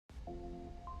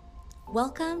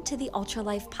Welcome to the Ultra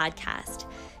Life Podcast.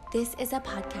 This is a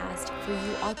podcast for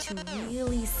you all to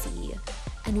really see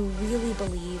and really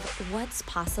believe what's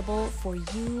possible for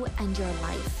you and your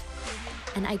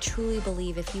life. And I truly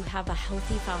believe if you have a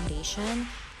healthy foundation,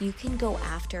 you can go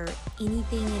after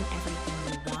anything and everything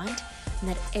you want, and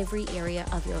that every area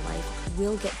of your life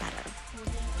will get better.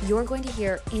 You're going to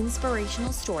hear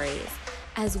inspirational stories,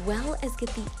 as well as get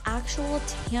the actual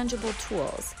tangible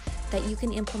tools that you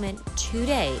can implement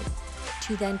today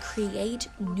to then create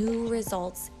new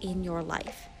results in your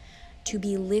life, to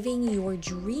be living your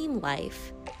dream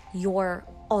life, your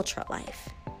ultra life.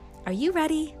 Are you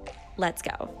ready? Let's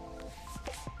go.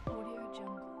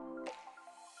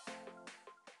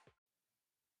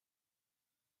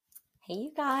 Hey,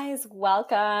 you guys,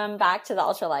 welcome back to the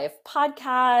Ultra Life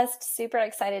Podcast. Super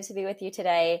excited to be with you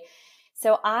today.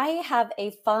 So I have a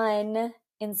fun,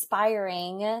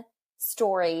 inspiring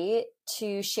story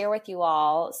to share with you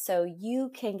all so you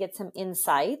can get some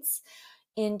insights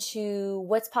into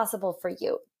what's possible for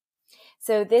you.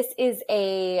 So this is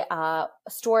a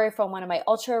story from one of my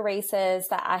ultra races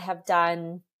that I have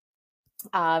done.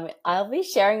 I'll be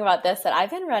sharing about this, that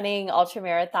I've been running ultra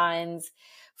marathons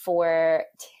for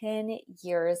 10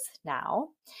 years now,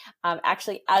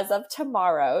 actually as of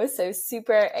tomorrow. So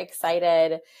super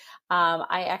excited.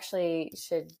 I actually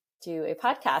should do a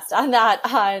podcast on that,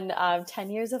 on 10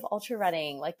 years of ultra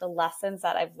running, like the lessons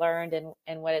that I've learned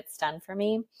and what it's done for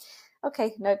me.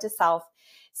 Okay, note to self.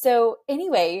 So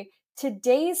anyway,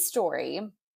 today's story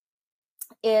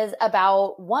is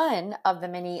about one of the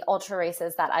many ultra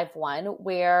races that I've won,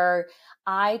 where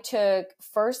I took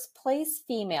first place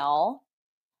female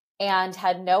and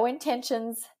had no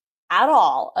intentions at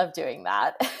all of doing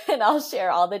that. And I'll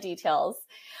share all the details.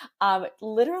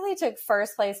 Literally took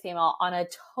first place female on a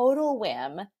total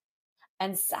whim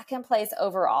and second place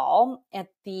overall at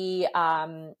the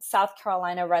South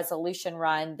Carolina Resolution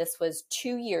Run. This was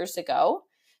 2 years ago.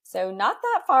 So not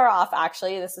that far off,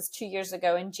 actually. This is 2 years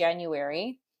ago in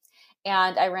January.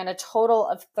 And I ran a total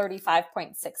of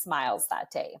 35.6 miles that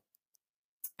day.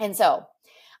 And so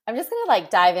I'm just going to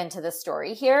dive into the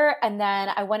story here. And then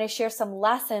I want to share some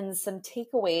lessons, some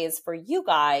takeaways for you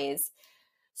guys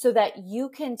so that you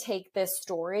can take this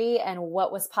story and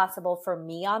what was possible for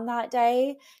me on that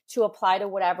day to apply to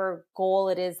whatever goal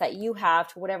it is that you have,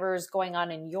 to whatever is going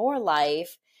on in your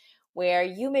life, where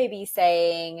you may be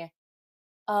saying,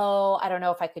 oh, I don't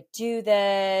know if I could do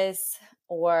this,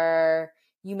 or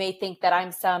you may think that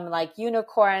I'm some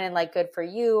unicorn and good for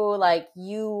you.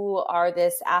 You are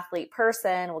this athlete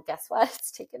person. Well, guess what?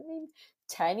 It's taken me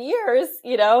 10 years,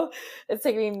 it's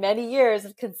taken me many years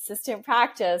of consistent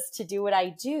practice to do what I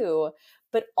do.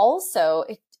 But also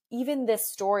even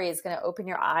this story is going to open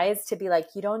your eyes to be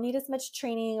you don't need as much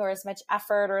training or as much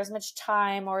effort or as much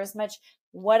time or as much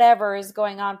whatever is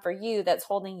going on for you that's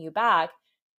holding you back.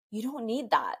 You don't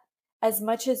need that as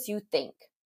much as you think.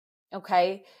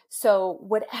 Okay. So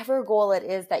whatever goal it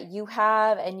is that you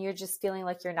have and you're just feeling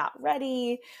like you're not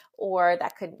ready, or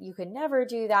you could never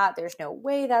do that, there's no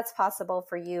way that's possible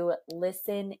for you,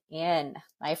 listen in,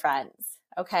 my friends.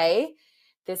 Okay.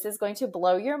 This is going to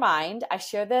blow your mind. I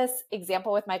share this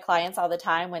example with my clients all the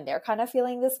time when they're kind of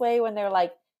feeling this way, when they're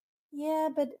like, yeah,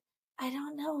 but I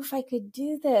don't know if I could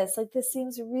do this. This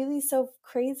seems really so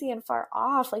crazy and far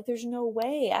off. There's no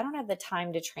way. I don't have the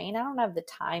time to train. I don't have the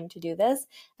time to do this.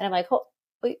 And I'm like,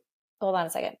 wait, hold on a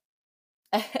second.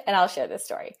 And I'll share this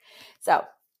story. So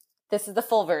this is the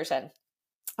full version.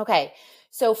 Okay.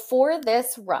 So for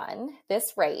this run,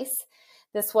 this race,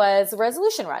 this was a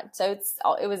resolution run. So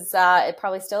it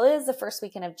probably still is the first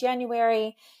weekend of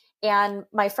January. And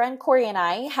my friend Corey and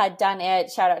I had done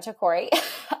it, shout out to Corey,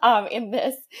 in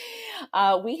this.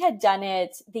 We had done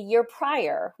it the year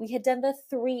prior. We had done the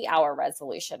 3-hour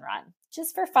resolution run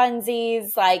just for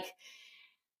funsies,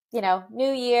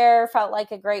 New Year, felt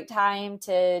like a great time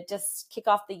to just kick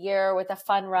off the year with a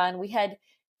fun run.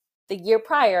 The year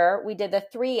prior, we did the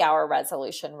 3-hour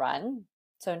resolution run.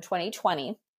 So in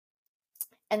 2020.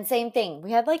 And same thing.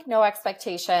 We had no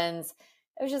expectations.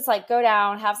 It was just go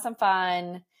down, have some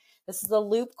fun. This is a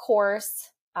loop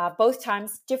course, both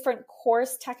times different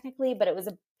course technically, but it was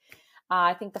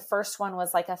I think the first one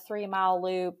was a 3-mile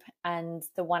loop, and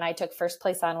the one I took first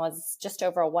place on was just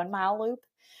over a 1-mile loop.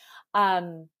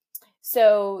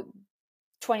 So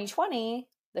 2020,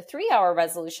 the 3-hour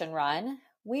resolution run,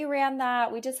 we ran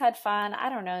that. We just had fun. I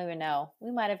don't even know.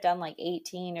 We might have done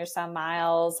 18 or some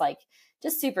miles,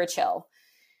 just super chill.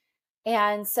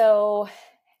 And so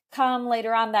come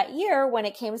later on that year, when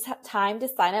it came time to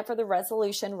sign up for the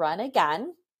resolution run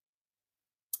again,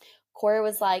 Corey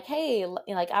was like, hey,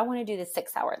 I want to do the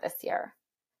 6-hour this year.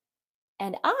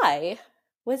 And I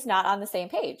was not on the same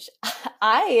page.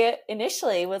 I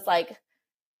initially was like,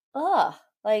 ugh,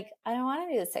 like I don't want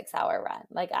to do the 6 hour run.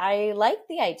 Like I like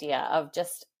the idea of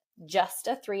just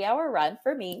a 3 hour run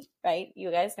for me, right?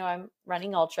 You guys know I'm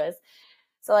running ultras.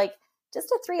 So like just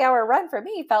a 3 hour run for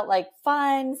me felt like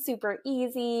fun, super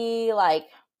easy, like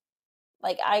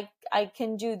I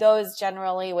can do those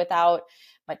generally without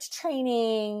much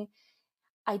training.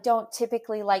 I don't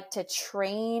typically like to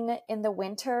train in the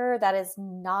winter. That is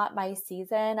not my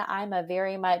season. I'm a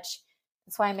very much,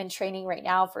 that's why I'm in training right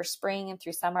now for spring and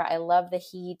through summer. I love the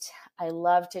heat. I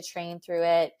love to train through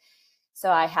it.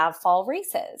 So I have fall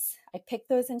races. I pick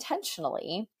those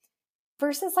intentionally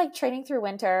versus like training through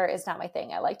winter is not my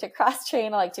thing. I like to cross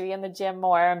train. I like to be in the gym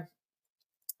more.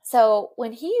 So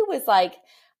when he was like,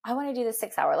 I want to do the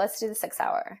 6 hour, let's do the 6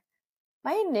 hour.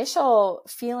 My initial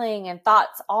feeling and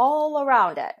thoughts all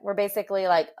around it were basically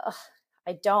like,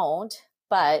 I don't,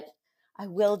 but I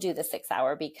will do the 6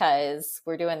 hour because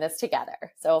we're doing this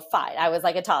together. So fine. I was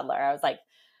like a toddler. I was like,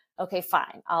 okay,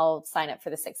 fine. I'll sign up for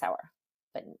the 6 hour.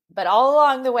 But all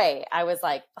along the way, I was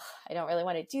like, I don't really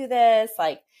want to do this.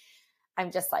 Like,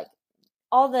 I'm just like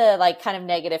all the like kind of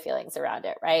negative feelings around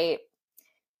it. Right.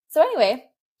 So anyway,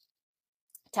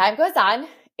 time goes on.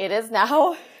 It is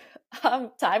now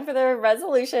time for the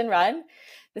resolution run,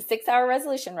 the 6 hour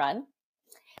resolution run.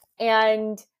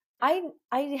 And I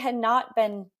had not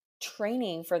been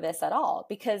training for this at all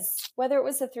because whether it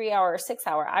was a 3 hour or 6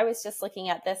 hour, I was just looking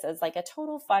at this as like a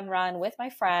total fun run with my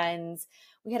friends.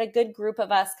 We had a good group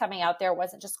of us coming out there. It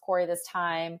wasn't just Corey this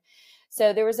time.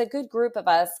 So there was a good group of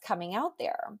us coming out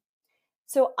there.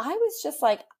 So I was just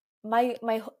like,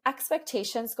 my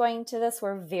expectations going to this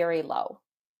were very low.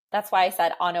 That's why I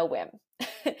said on a whim.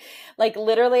 Like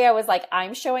literally I was like,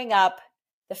 I'm showing up.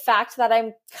 The fact that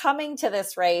I'm coming to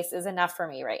this race is enough for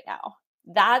me right now.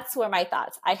 That's where my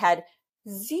thoughts. I had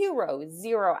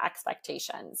zero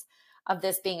expectations of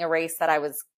this being a race that I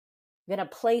was going to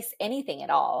place anything at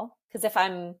all. Because if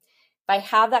I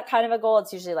have that kind of a goal,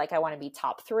 it's usually like I want to be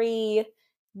top three,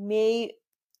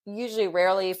 usually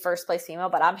rarely first place female,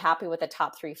 but I'm happy with a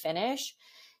top three finish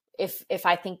if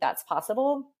I think that's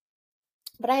possible.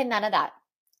 But I had none of that.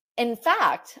 In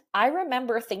fact, I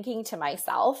remember thinking to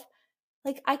myself,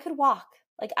 like I could walk.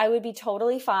 Like I would be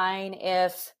totally fine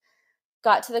if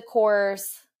got to the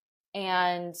course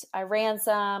and I ran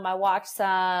some, I walked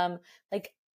some.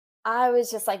 Like I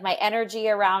was just like my energy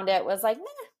around it was like, I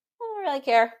don't really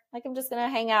care. Like I'm just going to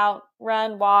hang out,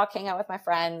 run, walk, hang out with my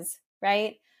friends,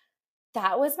 right?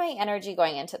 That was my energy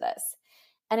going into this.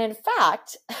 And in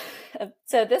fact,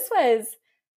 so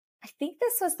I think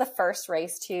this was the first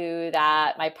race too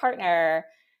that my partner,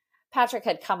 Patrick,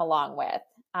 had come along with.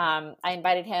 I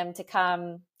invited him to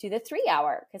come do the 3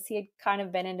 hour because he had kind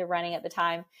of been into running at the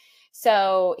time.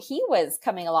 So he was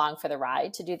coming along for the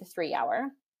ride to do the 3 hour.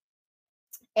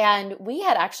 And we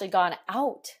had actually gone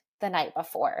out the night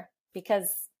before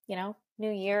because, New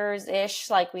Year's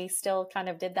ish, like we still kind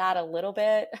of did that a little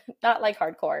bit, not like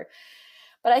hardcore.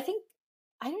 But I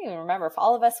don't even remember if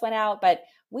all of us went out, but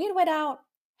we had went out,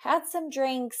 had some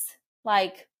drinks,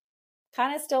 like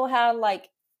kind of still had like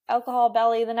alcohol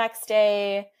belly the next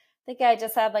day. I think I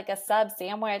just had like a sub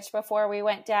sandwich before we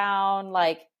went down.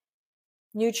 Like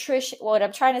nutrition, what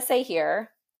I'm trying to say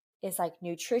here is like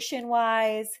nutrition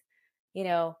wise,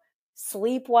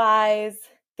 sleep wise,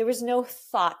 there was no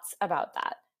thoughts about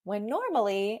that. When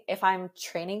normally if I'm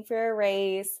training for a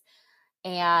race,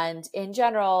 and in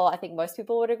general, I think most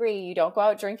people would agree, you don't go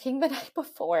out drinking the night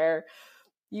before.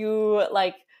 You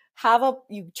like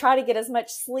you try to get as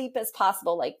much sleep as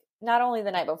possible, like not only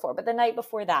the night before, but the night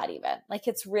before that even. Like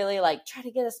it's really like try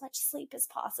to get as much sleep as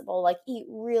possible, like eat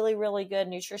really, really good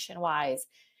nutrition wise.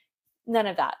 None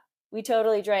of that. We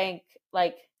totally drank,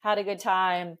 like had a good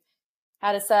time,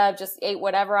 had a sub, just ate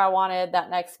whatever I wanted that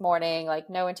next morning, like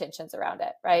no intentions around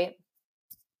it, right?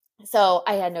 So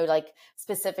I had no like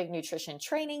specific nutrition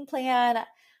training plan.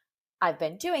 I've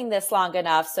been doing this long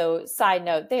enough. So side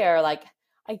note there, like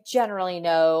I generally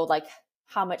know like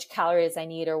how much calories I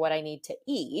need or what I need to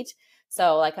eat.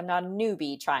 So like I'm not a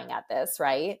newbie trying at this,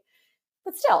 right?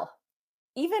 But still,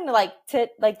 even like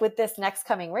with this next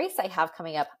coming race I have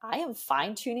coming up, I am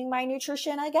fine tuning my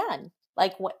nutrition again.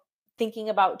 Like thinking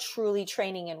about truly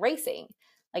training and racing.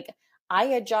 Like I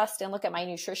adjust and look at my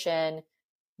nutrition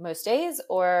most days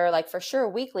or like for sure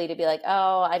weekly to be like,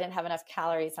 oh, I didn't have enough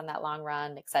calories on that long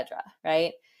run, etc.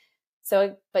 Right?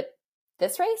 So, but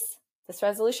this race, this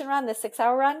resolution run, this 6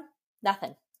 hour run,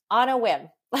 nothing on a whim.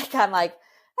 Like I'm like,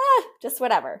 just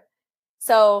whatever.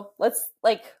 So let's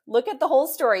like look at the whole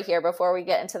story here before we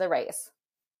get into the race.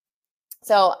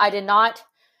 So I did not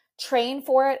train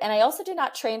for it. And I also did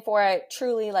not train for it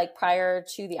truly like prior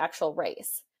to the actual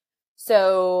race.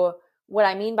 So what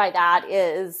I mean by that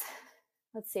is,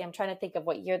 let's see, I'm trying to think of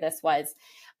what year this was,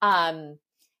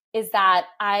 is that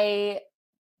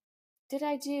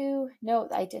no,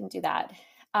 I didn't do that.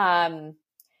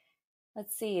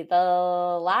 Let's see, the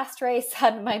last race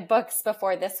on my books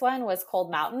before this one was Cold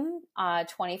Mountain,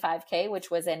 25K, which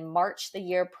was in March the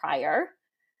year prior,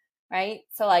 right?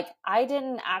 So like I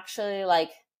didn't actually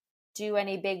like do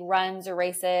any big runs or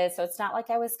races. So it's not like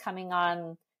I was coming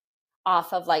on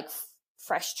off of like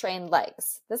fresh trained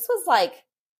legs. This was like,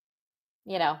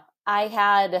 I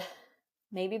had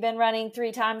maybe been running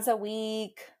 3 times a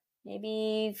week,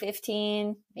 maybe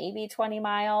 15, maybe 20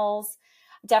 miles.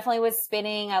 Definitely was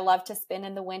spinning. I love to spin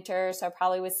in the winter. So I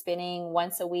probably was spinning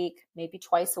once a week, maybe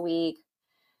twice a week,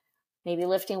 maybe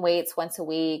lifting weights once a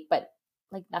week, but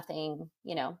like nothing,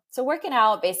 So working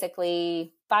out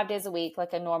basically 5 days a week,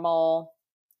 like a normal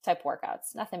type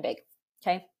workouts, nothing big.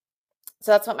 Okay.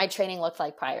 So that's what my training looked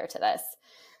like prior to this,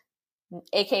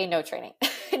 aka no training,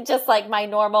 just like my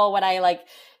normal when I like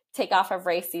take off of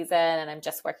race season and I'm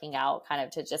just working out kind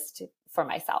of for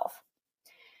myself.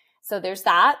 So there's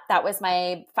that. That was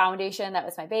my foundation. That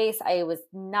was my base. I was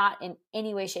not in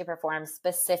any way, shape, or form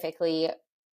specifically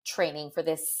training for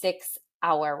this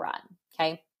 6-hour run.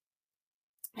 Okay.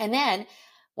 And then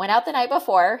went out the night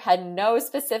before, had no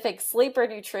specific sleep or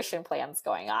nutrition plans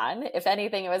going on. If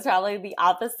anything, it was probably the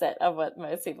opposite of what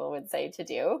most people would say to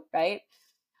do. Right.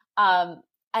 And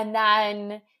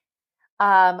then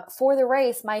for the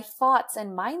race, my thoughts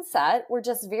and mindset were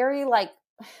just very like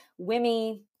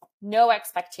whimmy, no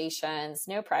expectations,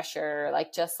 no pressure,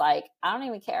 like just like, I don't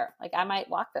even care. Like I might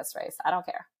walk this race. I don't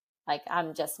care. Like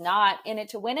I'm just not in it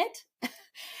to win it.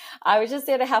 I was just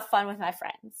there to have fun with my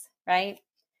friends. Right.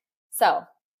 So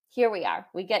here we are.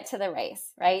 We get to the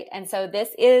race. Right. And so this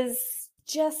is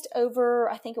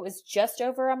I think it was just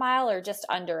over a mile or just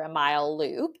under a mile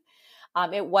loop.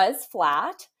 It was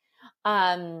flat.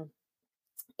 And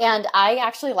I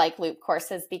actually like loop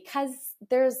courses because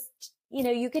there's,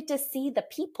 you get to see the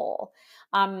people.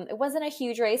 It wasn't a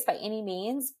huge race by any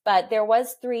means, but there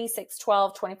was 3, 6,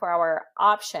 12, 24-hour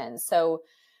options. So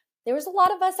there was a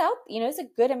lot of us out, it's a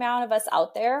good amount of us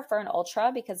out there for an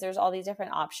ultra because there's all these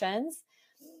different options.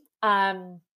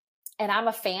 And I'm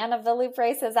a fan of the loop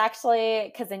races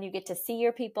actually, because then you get to see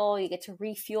your people, you get to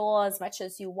refuel as much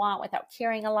as you want without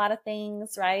carrying a lot of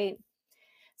things, right?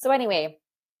 So anyway,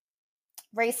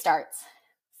 race starts.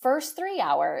 First 3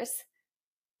 hours,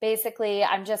 basically,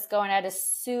 I'm just going at a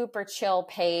super chill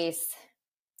pace.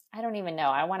 I don't even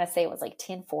know. I want to say it was like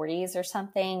 1040s or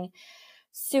something.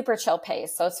 Super chill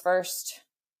pace. So it's first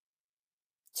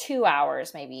 2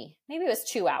 hours, maybe it was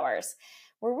 2 hours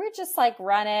where we're just like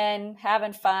running,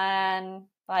 having fun,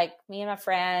 like me and my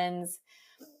friends.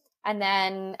 And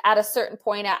then at a certain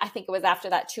point, I think it was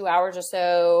after that 2 hours or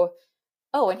so.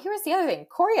 Oh, and here's the other thing.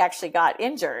 Corey actually got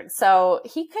injured. So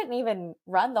he couldn't even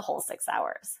run the whole 6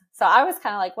 hours. So I was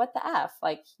kind of like, what the F?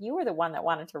 Like you were the one that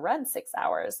wanted to run 6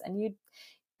 hours and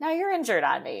now you're injured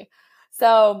on me.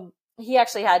 So he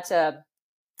actually had to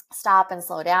stop and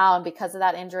slow down because of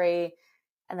that injury.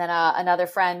 And then another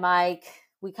friend, Mike,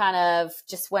 we kind of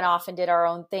just went off and did our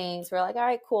own things. We're like, all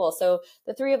right, cool. So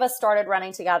the 3 of us started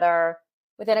running together.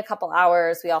 Within a couple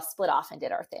hours, we all split off and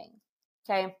did our thing.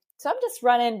 Okay. So I'm just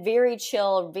running very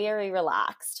chill, very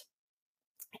relaxed.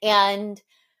 And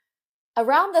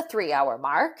around the 3-hour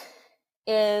mark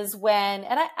is when,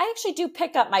 and I actually do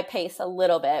pick up my pace a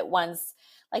little bit once,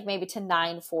 like maybe to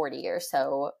 9:40 or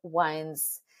so,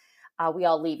 once we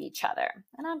all leave each other.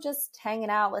 And I'm just hanging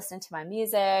out, listening to my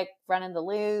music, running the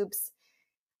loops.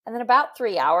 And then about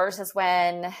 3 hours is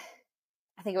when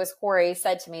I think it was Corey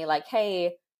said to me like,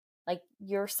 hey, like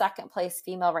you're second place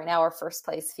female right now or first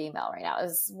place female right now. It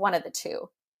was one of the two.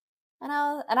 And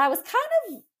I was kind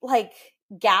of like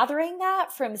gathering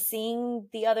that from seeing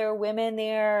the other women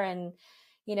there and,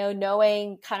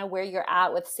 knowing kind of where you're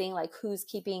at with seeing like who's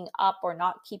keeping up or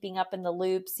not keeping up in the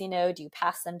loops, do you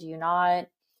pass them? Do you not?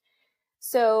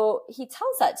 So he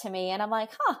tells that to me and I'm like,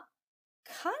 kind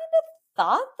of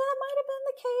thought that might have been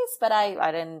the case, but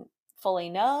I didn't fully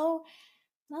know.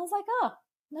 And I was like, oh,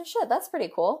 no shit, that's pretty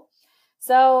cool.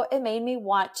 So it made me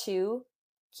want to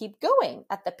keep going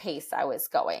at the pace I was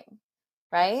going,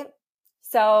 right?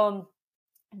 So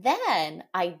then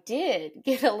I did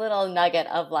get a little nugget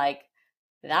of like,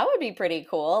 that would be pretty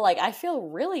cool. Like, I feel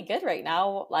really good right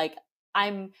now. Like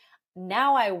I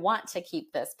want to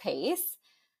keep this pace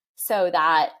so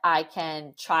that I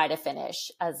can try to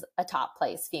finish as a top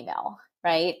place female,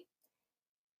 right?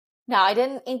 Now, I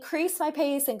didn't increase my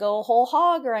pace and go whole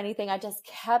hog or anything. I just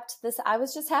kept this. I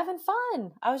was just having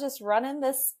fun. I was just running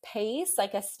this pace,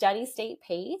 like a steady state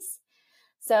pace.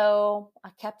 So I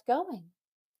kept going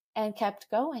and kept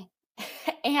going.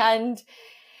 and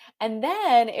and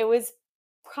then it was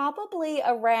probably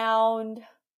around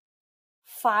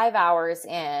 5 hours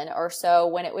in or so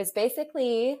when it was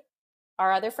basically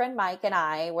our other friend Mike and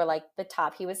I were like the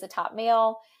top. He was the top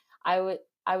male. I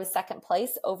was second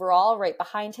place overall, right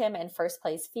behind him, and first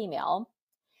place female.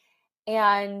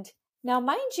 And now,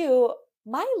 mind you,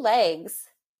 my legs,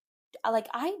 like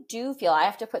I do feel I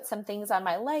have to put some things on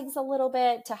my legs a little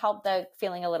bit to help the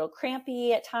feeling a little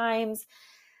crampy at times.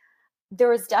 There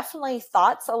was definitely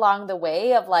thoughts along the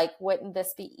way of like, wouldn't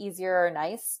this be easier or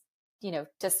nice,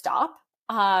 to stop?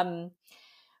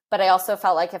 But I also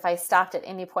felt like if I stopped at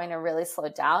any point and really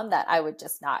slowed down, that I would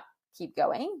just not keep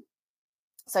going.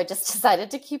 So I just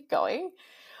decided to keep going.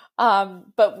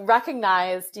 But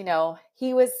recognized,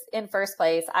 he was in first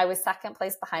place. I was second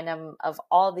place behind him of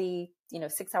all the,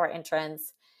 6-hour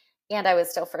entrants. And I was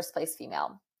still first place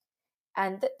female.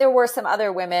 And there were some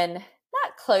other women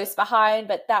not close behind,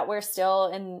 but that were still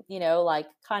in, like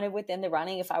kind of within the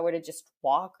running if I were to just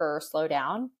walk or slow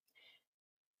down.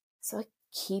 So I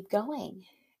keep going.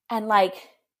 And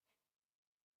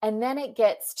then it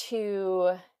gets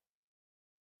to,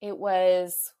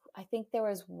 I think there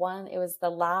was one, it was the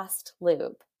last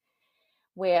loop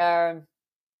where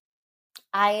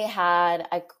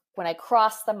when I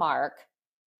crossed the mark,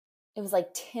 it was like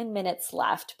 10 minutes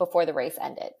left before the race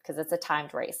ended because it's a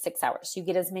timed race, 6 hours. You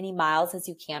get as many miles as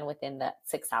you can within the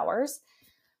 6 hours.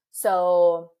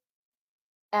 So,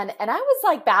 and I was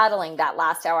like battling that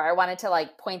last hour. I wanted to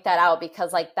like point that out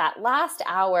because like that last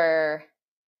hour,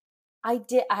 I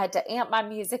had to amp my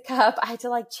music up. I had to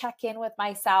like check in with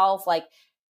myself, like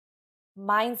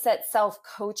mindset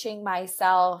self-coaching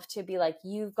myself to be like,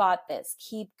 you've got this,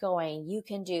 keep going, you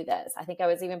can do this. I think I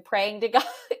was even praying to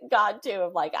God too,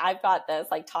 of like, I've got this,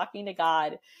 like talking to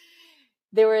God.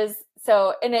 This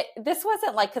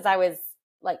wasn't like, cause I was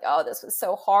like, oh, this was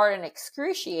so hard and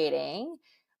excruciating,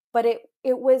 but it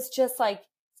was just like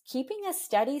keeping a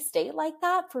steady state like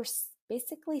that for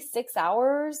basically 6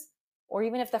 hours, or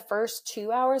even if the first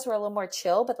 2 hours were a little more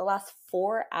chill, but the last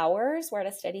 4 hours were at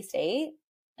a steady state.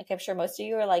 Like I'm sure most of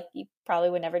you are like, you probably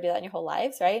would never do that in your whole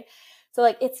lives, right? So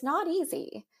like, it's not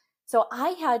easy. So I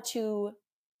had to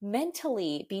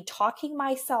mentally be talking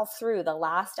myself through the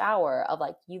last hour of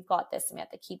like, you've got this,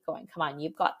 Samantha, keep going. Come on,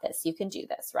 you've got this. You can do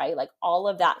this, right? Like all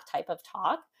of that type of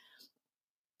talk.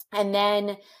 And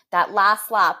then that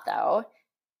last lap though,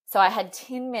 so I had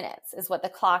 10 minutes is what the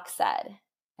clock said.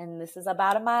 And this is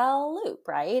about a mile loop,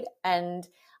 right? And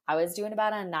I was doing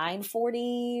about a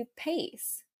 9:40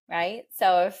 pace. Right?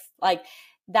 So if like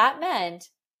that meant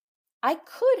I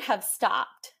could have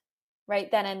stopped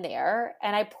right then and there,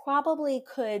 and I probably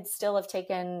could still have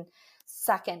taken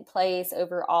second place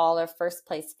overall or first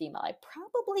place female. I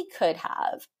probably could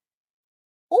have.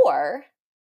 Or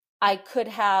I could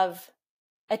have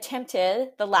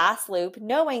attempted the last loop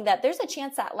knowing that there's a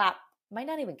chance that lap might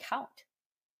not even count.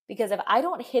 Because if I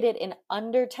don't hit it in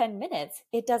under 10 minutes,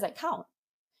 it doesn't count.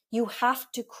 You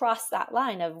have to cross that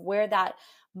line of where that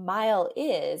mile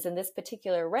is in this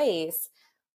particular race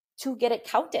to get it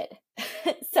counted.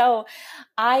 So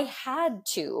I had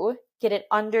to get it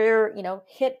under,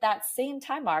 hit that same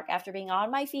time mark after being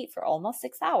on my feet for almost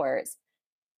 6 hours.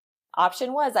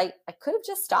 Option was I could have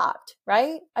just stopped,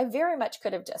 right? I very much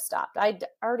could have just stopped. I'd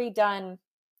already done,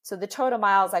 so the total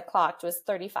miles I clocked was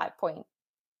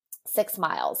 35.6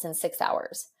 miles in 6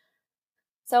 hours.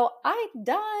 So I'd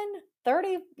done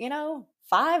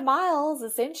 5 miles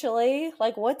essentially.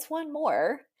 Like, what's one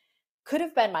more? Could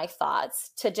have been my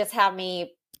thoughts to just have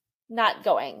me not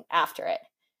going after it.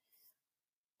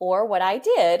 Or what I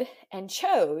did and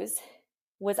chose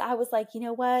was I was like, you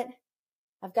know what?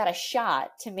 I've got a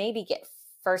shot to maybe get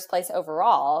first place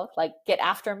overall, like get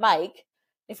after Mike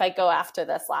if I go after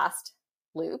this last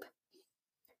loop.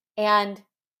 And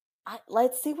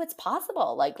let's see what's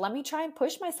possible. Like, let me try and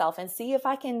push myself and see if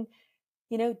I can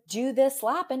do this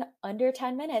lap in under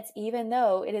 10 minutes, even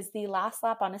though it is the last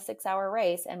lap on a 6-hour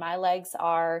race and my legs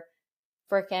are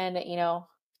freaking,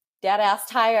 dead ass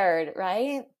tired,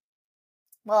 right?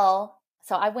 Well,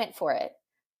 so I went for it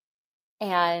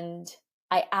and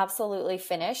I absolutely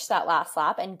finished that last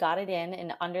lap and got it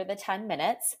in under the 10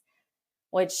 minutes,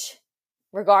 which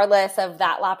regardless of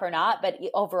that lap or not, but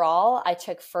overall I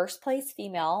took first place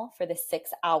female for the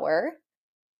 6-hour.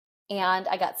 And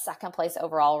I got second place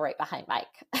overall right behind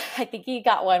Mike. I think he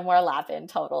got one more lap in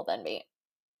total than me.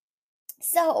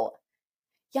 So,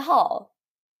 y'all,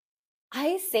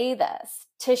 I say this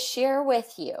to share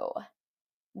with you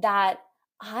that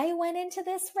I went into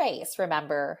this race,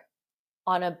 remember,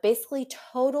 on a basically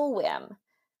total whim.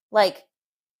 Like,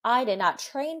 I did not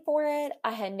train for it.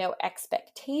 I had no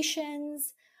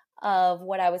expectations of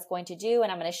what I was going to do.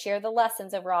 And I'm going to share the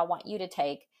lessons overall I want you to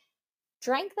take.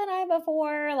 Drank the night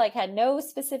before, like had no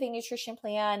specific nutrition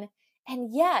plan.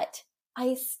 And yet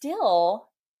I still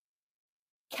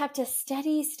kept a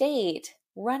steady state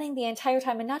running the entire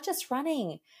time, and not just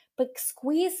running, but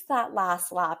squeezed that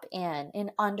last lap in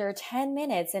under 10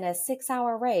 minutes in a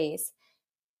 6-hour race,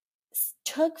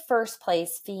 took first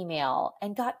place female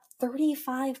and got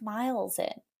 35 miles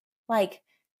in. Like,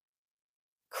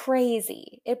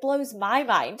 crazy. It blows my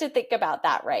mind to think about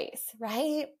that race,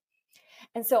 right?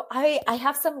 And so I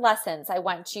have some lessons I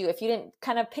want you, if you didn't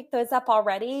kind of pick those up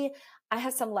already, I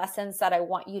have some lessons that I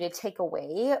want you to take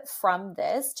away from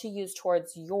this to use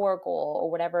towards your goal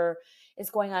or whatever is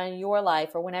going on in your life,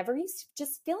 or whenever you're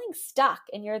just feeling stuck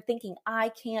and you're thinking, I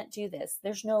can't do this.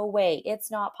 There's no way. It's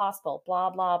not possible. Blah,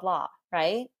 blah, blah.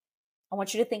 Right? I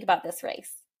want you to think about this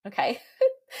race. Okay.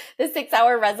 The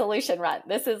 6-hour resolution run.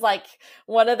 This is like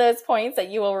one of those points that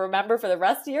you will remember for the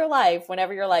rest of your life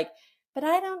whenever you're like, but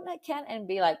I can't, and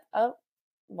be like, oh,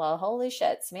 well, holy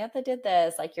shit, Samantha did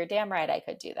this. Like, you're damn right I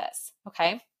could do this.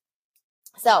 Okay.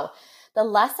 So the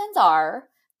lessons are,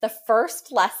 the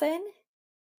first lesson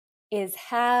is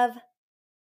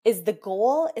the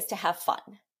goal is to have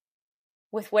fun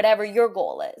with whatever your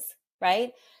goal is,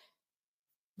 right?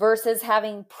 Versus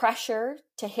having pressure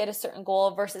to hit a certain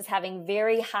goal, versus having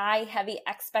very high, heavy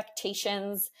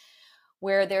expectations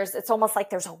where it's almost like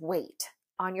there's a weight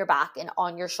on your back and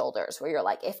on your shoulders where you're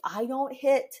like, if I don't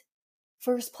hit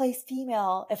first place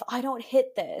female, if I don't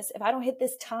hit this, if I don't hit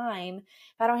this time,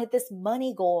 if I don't hit this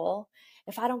money goal,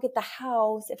 if I don't get the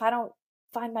house, if I don't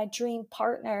find my dream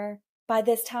partner by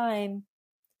this time,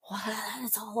 well,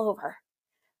 it's all over,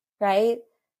 right?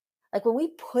 Like, when we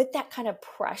put that kind of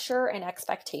pressure and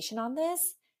expectation on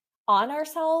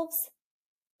ourselves,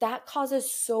 that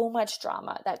causes so much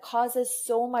drama. That causes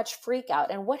so much freak out.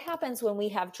 And what happens when we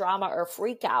have drama or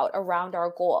freak out around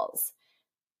our goals?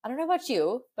 I don't know about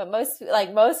you, but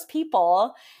most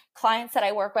people, clients that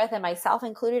I work with, and myself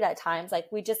included at times, like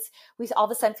we all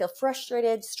of a sudden feel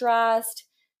frustrated, stressed,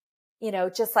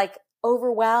 just like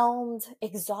overwhelmed,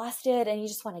 exhausted, and you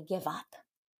just want to give up.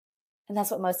 And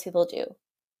that's what most people do,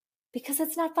 because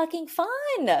it's not fucking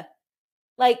fun.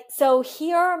 Like, so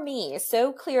hear me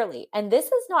so clearly. And this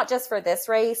is not just for this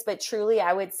race, but truly,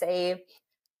 I would say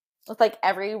with like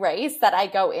every race that I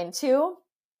go into,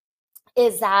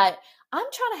 is that I'm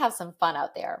trying to have some fun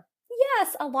out there.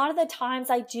 Yes, a lot of the times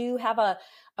I do have a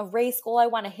race goal I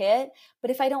want to hit, but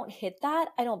if I don't hit that,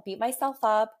 I don't beat myself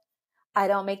up. I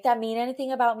don't make that mean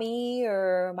anything about me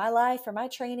or my life or my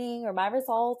training or my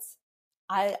results.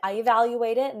 I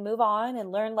evaluate it and move on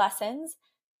and learn lessons.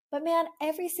 But man,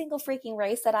 every single freaking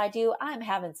race that I do, I'm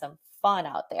having some fun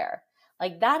out there.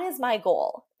 Like, that is my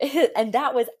goal. And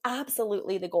that was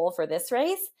absolutely the goal for this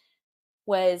race,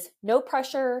 was no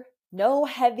pressure, no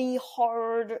heavy,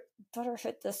 hard, better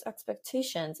hit this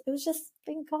expectations. It was just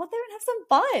go out there and have some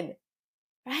fun,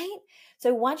 right? So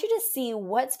I want you to see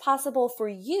what's possible for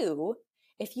you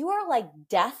if you are like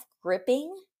death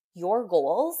gripping your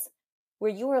goals,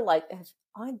 where you are like, if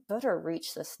I better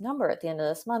reach this number at the end of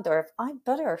this month, or if I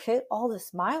better hit all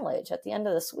this mileage at the end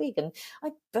of this week, and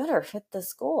I better hit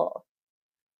this goal.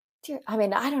 I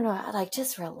don't know, like,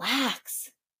 just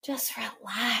relax. Just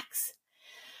relax.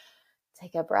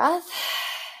 Take a breath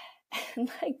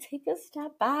and like take a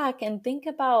step back and think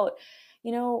about,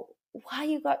 why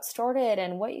you got started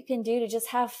and what you can do to just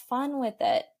have fun with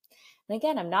it. And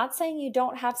again, I'm not saying you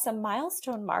don't have some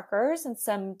milestone markers and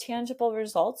some tangible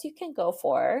results you can go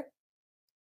for,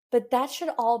 but that should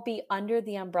all be under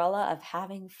the umbrella of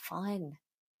having fun.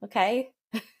 Okay.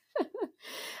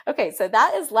 Okay. So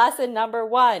that is lesson number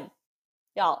 1.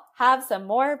 Y'all, have some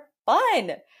more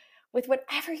fun with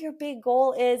whatever your big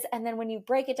goal is. And then when you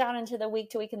break it down into the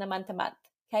week to week and the month to month,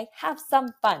 okay, have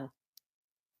some fun.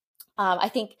 I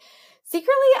think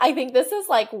this is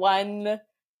like one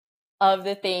of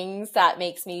the things that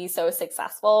makes me so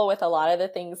successful with a lot of the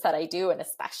things that I do, and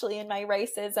especially in my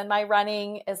races and my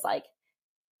running, is like,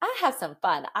 I have some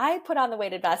fun. I put on the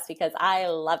weighted vest because I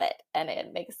love it, and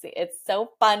it's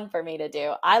so fun for me to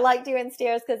do. I like doing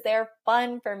stairs because they're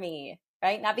fun for me,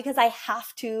 right? Not because I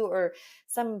have to, or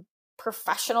some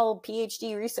professional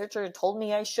PhD researcher told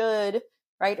me I should,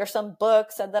 right? Or some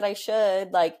book said that I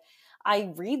should. Like,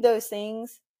 I read those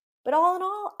things, but all in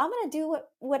all, I'm going to do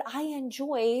what I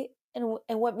enjoy and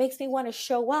what makes me want to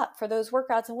show up for those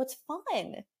workouts and what's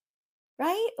fun,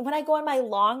 right? When I go on my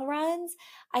long runs,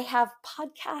 I have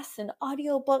podcasts and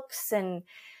audiobooks and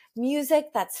music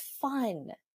that's fun.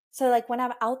 So like when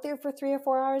I'm out there for 3 or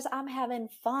 4 hours, I'm having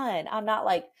fun. I'm not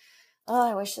like,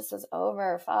 oh, I wish this was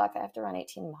over. Fuck, I have to run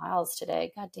 18 miles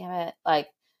today. God damn it. Like,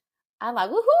 I'm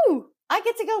like, woohoo, I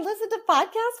get to go listen to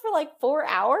podcasts for like 4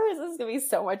 hours. This is going to be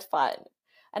so much fun.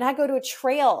 And I go to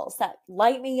trails that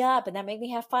light me up and that make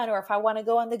me have fun. Or if I want to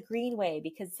go on the greenway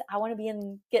because I want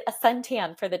to get a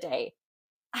suntan for the day,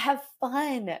 I have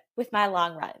fun with my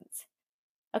long runs.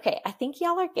 Okay, I think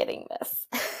y'all are getting this.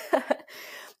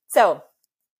 So,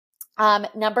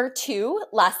 number 2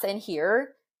 lesson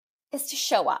here is to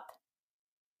show up,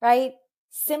 right?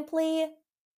 Simply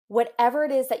whatever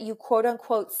it is that you quote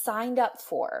unquote signed up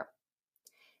for,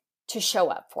 to show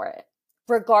up for it,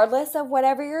 regardless of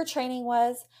whatever your training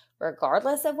was,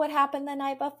 regardless of what happened the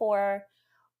night before,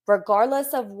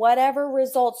 regardless of whatever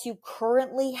results you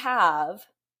currently have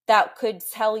that could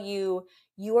tell you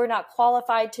you are not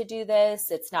qualified to do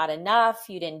this, it's not enough,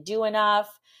 you didn't do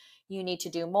enough, you need to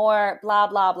do more, blah,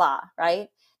 blah, blah, right?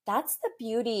 That's the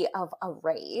beauty of a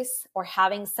race or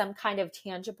having some kind of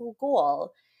tangible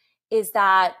goal, is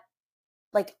that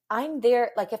like I'm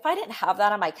there. Like if I didn't have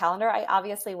that on my calendar, I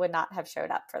obviously would not have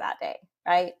showed up for that day,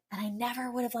 right? And I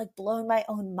never would have like blown my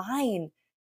own mind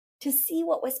to see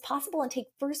what was possible and take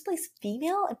first place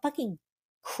female and fucking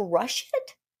crush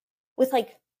it with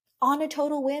like on a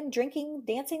total whim, drinking,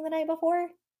 dancing the night before,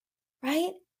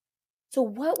 right? So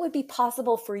what would be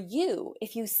possible for you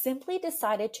if you simply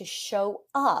decided to show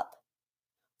up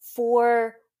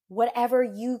for whatever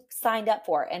you signed up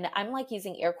for? And I'm like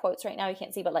using air quotes right now, you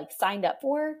can't see, but like signed up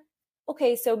for.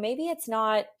 Okay, so maybe it's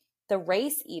not the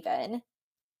race even,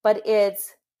 but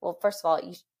it's, well, first of all,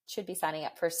 you should be signing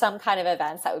up for some kind of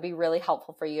events that would be really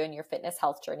helpful for you in your fitness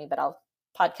health journey, but I'll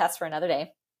podcast for another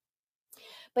day.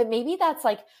 But maybe that's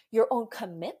like your own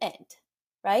commitment,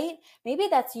 right? Maybe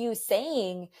that's you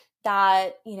saying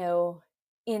that, you know,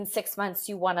 in 6 months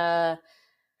you want to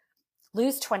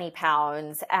lose 20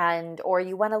 pounds or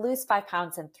you want to lose 5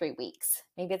 pounds in 3 weeks.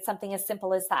 Maybe it's something as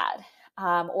simple as that.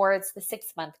 Or it's the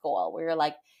 6-month goal where you're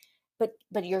like, but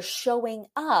you're showing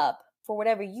up for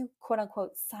whatever you quote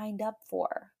unquote signed up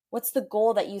for. What's the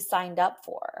goal that you signed up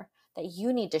for that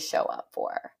you need to show up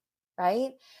for,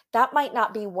 right? That might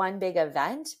not be one big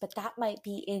event, but that might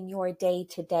be in your day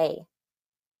to day,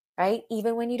 right?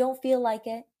 Even when you don't feel like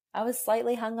it. I was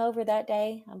slightly hungover that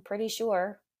day, I'm pretty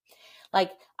sure.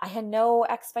 Like I had no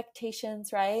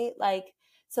expectations, right? Like,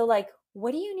 so like,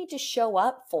 what do you need to show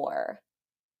up for?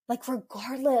 Like,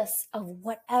 regardless of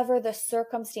whatever the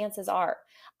circumstances are.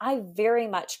 I very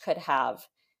much could have.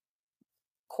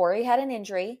 Corey had an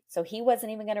injury, so he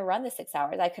wasn't even going to run the 6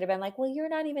 hours. I could have been like, well, you're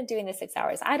not even doing the 6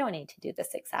 hours. I don't need to do the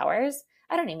 6 hours.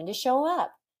 I don't even need to show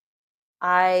up.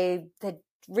 I had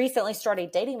recently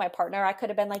started dating my partner. I could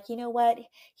have been like, you know what?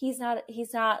 He's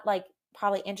not like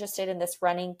probably interested in this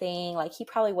running thing. Like he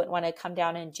probably wouldn't want to come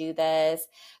down and do this.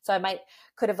 So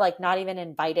could have like not even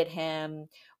invited him.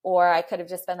 Or I could have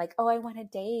just been like, oh, I want to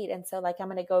date. And so like, I'm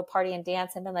going to go party and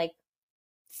dance and then like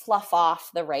fluff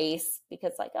off the race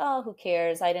because like, oh, who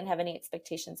cares? I didn't have any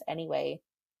expectations anyway.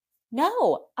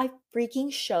 No, I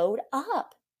freaking showed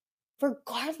up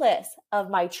regardless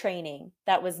of my training.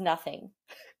 That was nothing,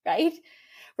 right?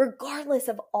 Regardless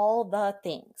of all the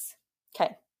things.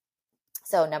 Okay.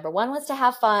 So number 1 was to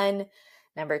have fun.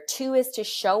 Number 2 is to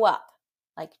show up.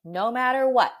 Like no matter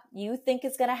what you think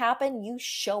is going to happen, you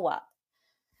show up.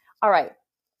 All right.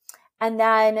 And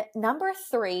then number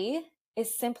 3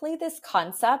 is simply this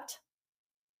concept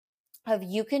of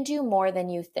you can do more than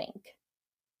you think.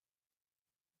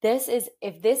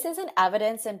 If this isn't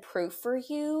evidence and proof for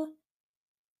you,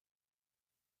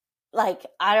 like,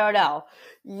 I don't know,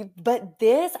 but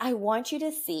this, I want you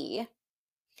to see,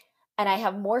 and I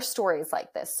have more stories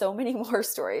like this, so many more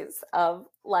stories of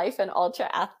life and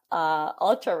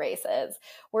ultra races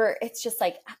where it's just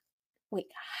like, wait,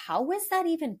 how was that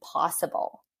even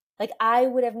possible? Like I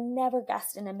would have never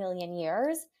guessed in a million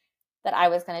years that I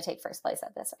was going to take first place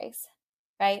at this race,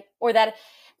 right? Or that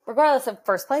regardless of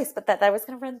first place, but that I was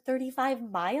going to run 35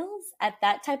 miles at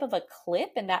that type of a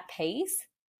clip and that pace.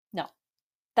 No,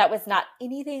 that was not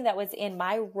anything that was in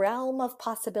my realm of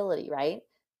possibility, right?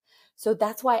 So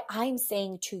that's why I'm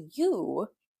saying to you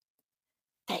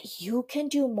that you can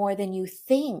do more than you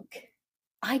think.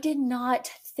 I did not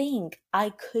think I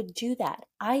could do that.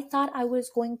 I thought I was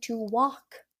going to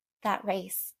walk that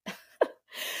race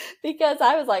because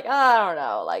I was like, I don't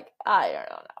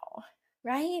know,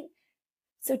 right?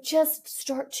 So just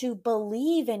start to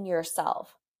believe in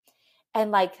yourself. And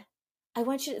like, I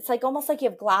want you, it's like almost like you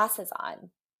have glasses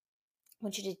on.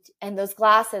 want you to, and those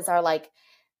glasses are like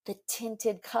the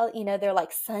tinted color, they're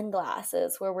like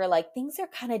sunglasses where we're like, things are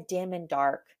kind of dim and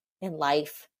dark in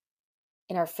life,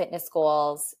 in our fitness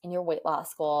goals, in your weight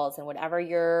loss goals, and whatever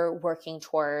you're working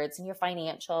towards, in your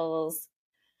financials.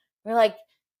 We're like,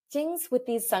 things with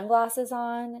these sunglasses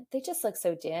on, they just look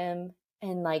so dim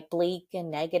and like bleak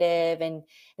and negative. And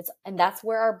that's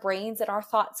where our brains and our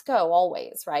thoughts go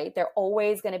always, right? They're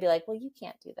always going to be like, well, you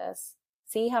can't do this.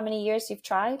 See how many years you've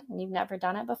tried and you've never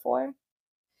done it before?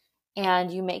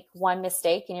 And you make one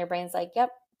mistake and your brain's like, yep,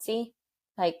 see,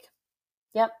 like,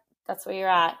 yep, that's where you're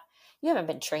at. You haven't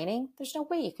been training. There's no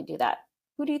way you could do that.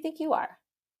 Who do you think you are?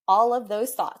 All of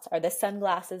those thoughts are the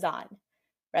sunglasses on,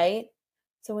 right?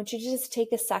 So I want you to just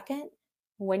take a second.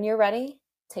 When you're ready,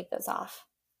 take those off.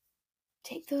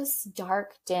 Take those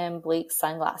dark, dim, bleak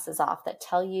sunglasses off that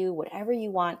tell you whatever you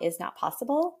want is not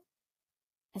possible,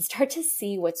 and start to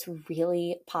see what's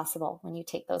really possible when you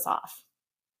take those off.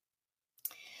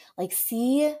 Like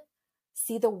see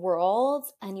the world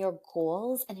and your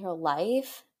goals and your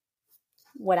life,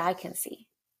 what I can see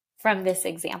from this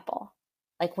example.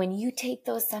 Like when you take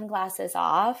those sunglasses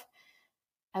off,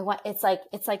 it's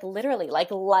like literally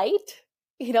like light,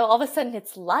 all of a sudden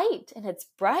it's light and it's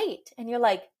bright and you're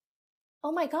like,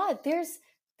 oh my God, there's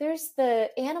the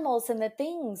animals and the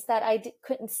things that I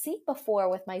couldn't see before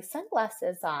with my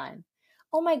sunglasses on.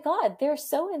 Oh my God, there's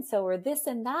so-and-so or this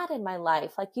and that in my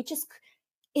life. Like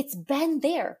it's been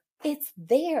there. It's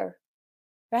there,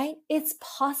 right? It's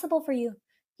possible for you.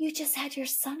 You just had your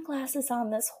sunglasses on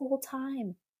this whole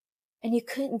time and you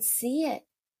couldn't see it.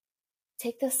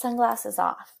 Take those sunglasses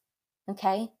off,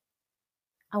 okay?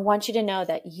 I want you to know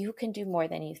that you can do more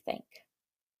than you think,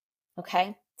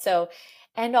 okay? So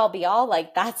end all be all,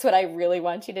 like that's what I really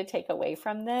want you to take away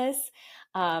from this.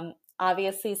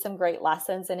 Obviously some great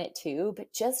lessons in it too,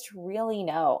 but just really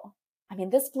know,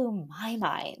 this blew my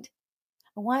mind.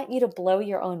 I want you to blow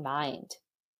your own mind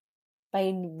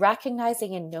by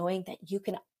recognizing and knowing that you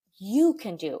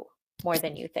can do more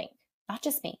than you think, not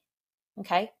just me,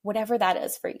 okay? Whatever that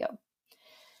is for you.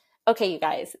 Okay, you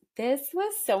guys, this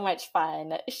was so much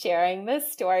fun sharing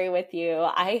this story with you.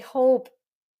 I hope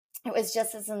it was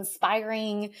just as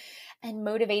inspiring and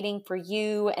motivating for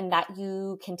you, and that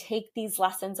you can take these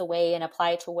lessons away and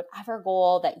apply it to whatever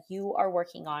goal that you are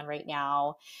working on right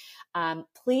now.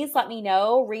 Please let me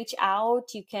know, reach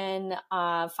out. You can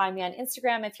find me on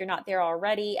Instagram if you're not there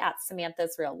already at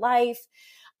Samantha's Real Life.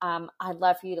 I'd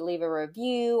love for you to leave a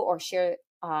review or share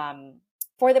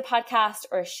for the podcast,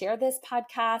 or share this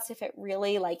podcast if it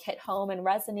really hit home and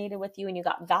resonated with you and you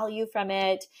got value from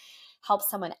it. Help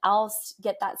someone else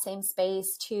get that same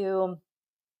space too.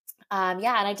 And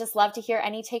I just love to hear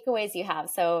any takeaways you have.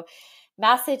 So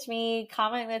message me,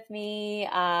 comment with me.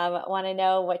 Want to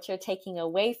know what you're taking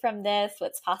away from this,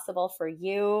 what's possible for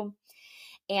you.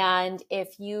 And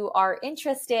if you are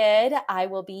interested, I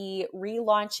will be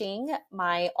relaunching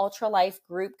my Ultra Life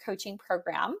group coaching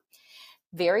program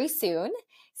very soon.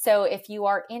 So if you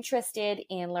are interested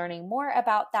in learning more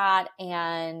about that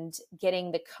and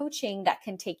getting the coaching that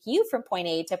can take you from point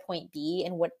A to point B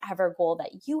in whatever goal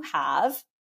that you have,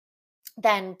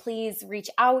 then please reach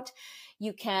out.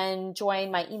 You can join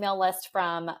my email list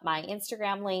from my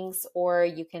Instagram links, or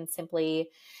you can simply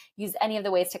use any of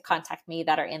the ways to contact me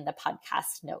that are in the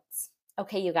podcast notes.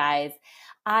 Okay, you guys,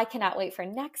 I cannot wait for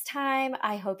next time.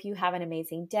 I hope you have an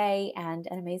amazing day and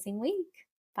an amazing week.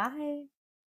 Bye.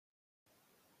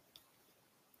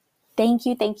 Thank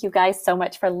you guys so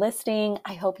much for listening.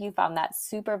 I hope you found that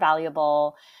super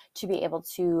valuable to be able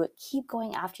to keep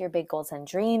going after your big goals and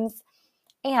dreams.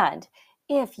 And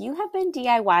if you have been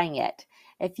DIYing it,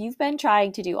 if you've been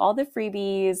trying to do all the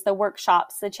freebies, the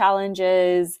workshops, the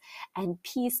challenges, and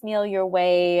piecemeal your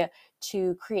way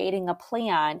to creating a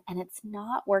plan and it's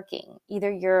not working,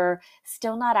 either you're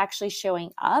still not actually showing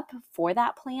up for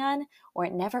that plan, or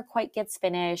it never quite gets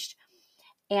finished,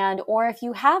 or if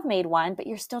you have made one, but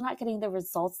you're still not getting the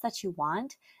results that you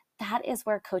want, that is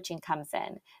where coaching comes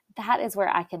in. That is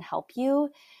where I can help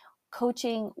you.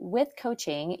 With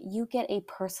coaching, you get a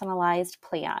personalized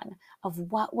plan of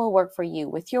what will work for you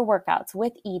with your workouts,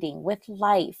 with eating, with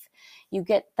life. You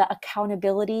get the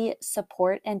accountability,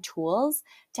 support, and tools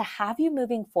to have you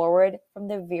moving forward from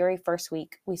the very first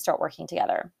week we start working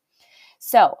together.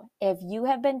 So if you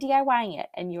have been DIYing it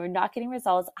and you're not getting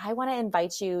results, I want to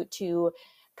invite you to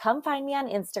come find me on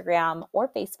Instagram or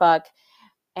Facebook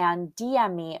and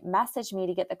DM me, message me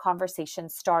to get the conversation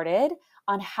started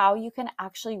on how you can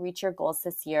actually reach your goals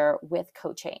this year with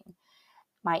coaching.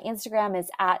 My Instagram is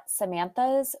at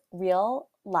Samantha's Real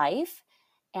Life,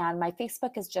 And my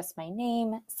Facebook is just my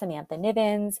name, Samantha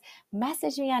Nibbins.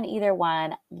 Message me on either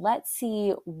one. Let's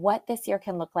see what this year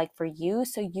can look like for you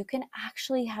so you can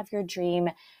actually have your dream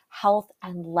health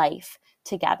and life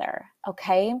together.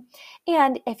 Okay.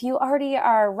 And if you already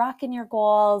are rocking your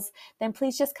goals, then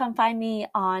please just come find me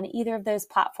on either of those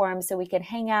platforms so we can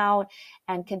hang out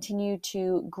and continue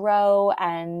to grow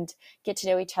and get to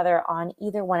know each other on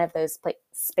either one of those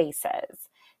spaces.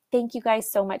 Thank you guys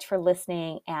so much for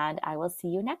listening, and I will see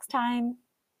you next time.